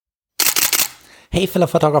Hey fellow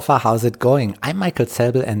photographer, how's it going? I'm Michael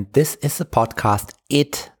Selbel and this is the podcast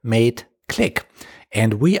It Made Click.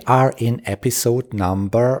 And we are in episode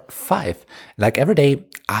number 5. Like every day,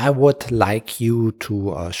 I would like you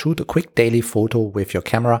to shoot a quick daily photo with your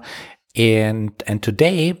camera. And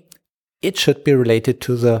today, it should be related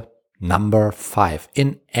to the number 5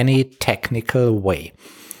 in any technical way.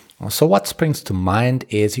 So what springs to mind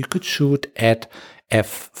is you could shoot at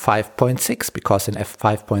f5.6 because in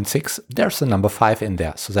f5.6 there's a number 5 in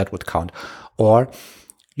there, so that would count. Or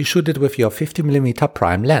you shoot it with your 50mm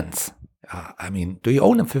prime lens. Do you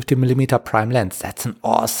own a 50mm prime lens? That's an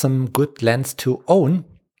awesome, good lens to own,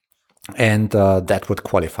 and that would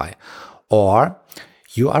qualify. Or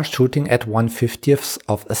you are shooting at 1/50th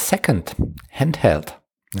of a second handheld.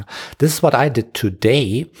 This is what I did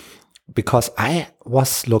today because I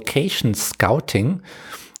was location scouting.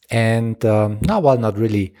 And not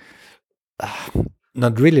really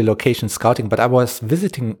location scouting, but I was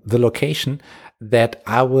visiting the location that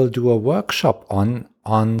I will do a workshop on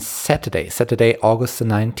Saturday, August the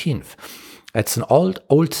 19th. It's an old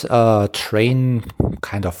train,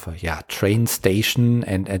 train station,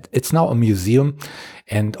 and it's now a museum.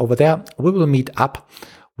 And over there, we will meet up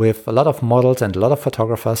with a lot of models and a lot of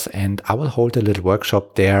photographers, and I will hold a little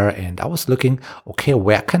workshop there. And I was looking, okay,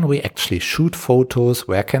 where can we actually shoot photos?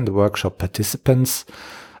 Where can the workshop participants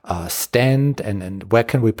stand? And where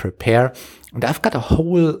can we prepare? And I've got a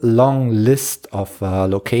whole long list of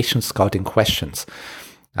location scouting questions.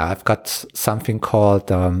 I've got something called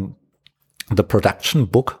the production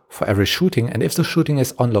book for every shooting. And if the shooting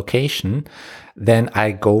is on location, then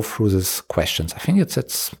I go through these questions. I think it's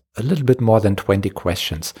a little bit more than 20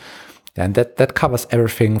 questions. And that covers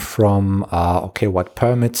everything from, what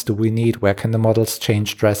permits do we need? Where can the models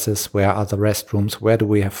change dresses? Where are the restrooms? Where do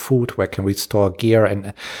we have food? Where can we store gear?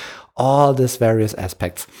 And all these various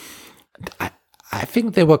aspects. I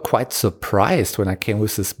think they were quite surprised when I came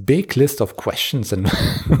with this big list of questions and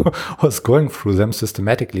was going through them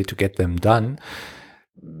systematically to get them done.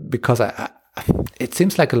 Because it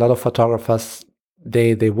seems like a lot of photographers,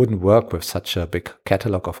 they wouldn't work with such a big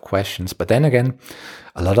catalog of questions. But then again,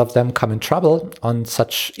 a lot of them come in trouble on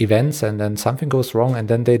such events, and then something goes wrong, and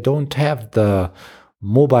then they don't have the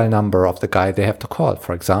mobile number of the guy they have to call,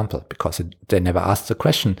 for example, because they never asked the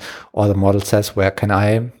question. Or the model says, where can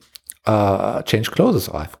I change clothes,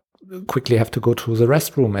 or I quickly have to go to the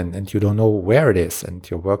restroom, and you don't know where it is, and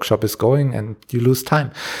your workshop is going and you lose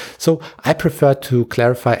time. So I prefer to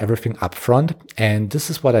clarify everything up front, and this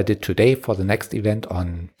is what I did today for the next event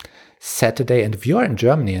on Saturday. And if you're in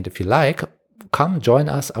Germany and if you like, come join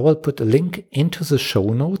us. I will put a link into the show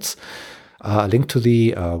notes, a link to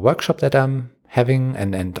the workshop that I'm having,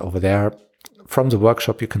 and over there from the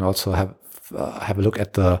workshop you can also have a look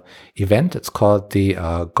at the event. It's called the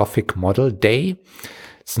Gothic Model Day.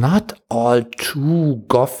 It's not all too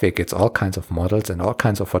Gothic. It's all kinds of models and all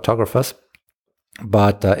kinds of photographers,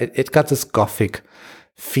 but it got this Gothic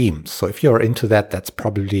theme. So if you're into that, that's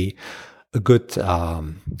probably a good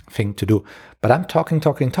thing to do. But I'm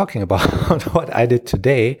talking about what I did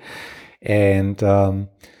today, and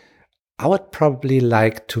I would probably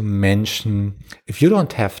like to mention, if you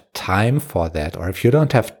don't have time for that, or if you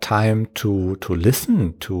don't have time to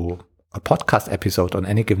listen to a podcast episode on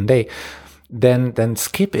any given day, then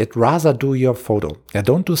skip it. Rather do your photo.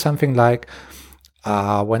 Don't do something like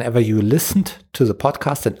whenever you listened to the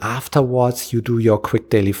podcast and afterwards you do your quick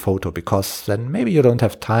daily photo, because then maybe you don't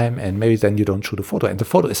have time and maybe then you don't shoot a photo. And the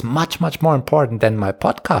photo is much, much more important than my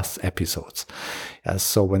podcast episodes.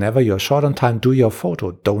 So whenever you're short on time, do your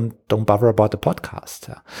photo. Don't bother about the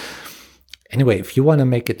podcast. Anyway, if you want to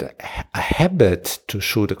make it a habit to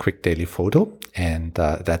shoot a quick daily photo, and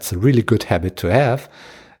that's a really good habit to have,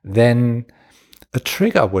 then a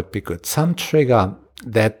trigger would be good. Some trigger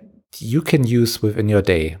that you can use within your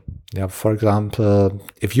day. For example,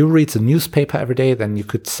 if you read the newspaper every day, then you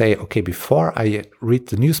could say, okay, before I read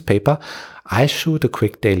the newspaper, I shoot a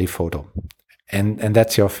quick daily photo. And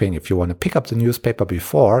that's your thing. If you want to pick up the newspaper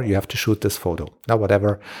before, you have to shoot this photo. Now,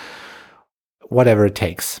 whatever it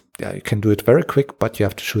takes. You can do it very quick, but you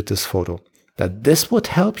have to shoot this photo. That this would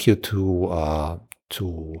help you to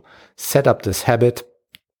set up this habit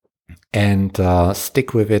and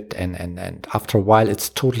stick with it. And after a while, it's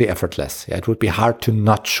totally effortless. It would be hard to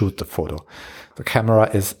not shoot the photo. The camera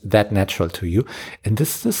is that natural to you. And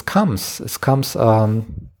this comes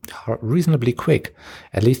reasonably quick,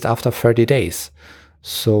 at least after 30 days.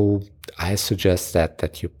 So I suggest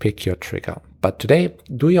that you pick your trigger. But today,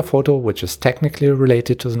 do your photo, which is technically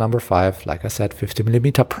related to the number 5. Like I said,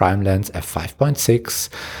 50mm prime lens, f5.6.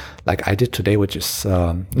 like I did today, which is,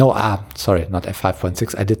 sorry, not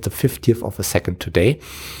f5.6. I did the 50th of a second today,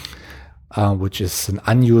 which is an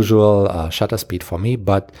unusual shutter speed for me,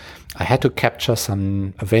 but I had to capture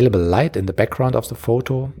some available light in the background of the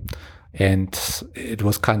photo, and it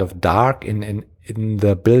was kind of dark in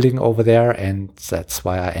the building over there, and that's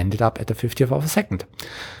why I ended up at the 50th of a second.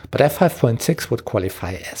 But f5.6 would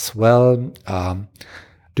qualify as well.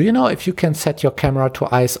 Do you know if you can set your camera to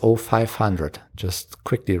ISO 500? Just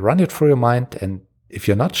quickly run it through your mind, and if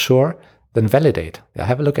you're not sure, then validate.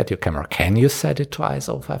 Have a look at your camera. Can you set it to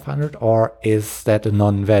ISO 500, or is that a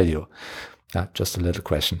non-value? Just a little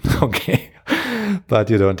question, okay? But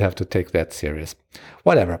you don't have to take that serious.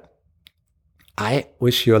 Whatever. I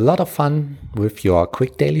wish you a lot of fun with your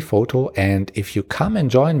quick daily photo, and if you come and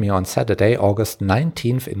join me on Saturday, August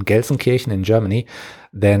 19th in Gelsenkirchen in Germany,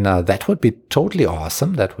 then that would be totally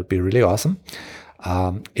awesome. That would be really awesome.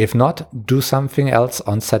 If not, do something else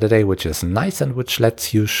on Saturday which is nice and which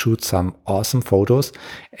lets you shoot some awesome photos.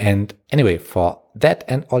 And anyway, for that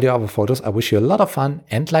and all your other photos, I wish you a lot of fun,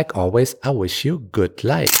 and like always, I wish you good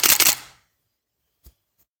light.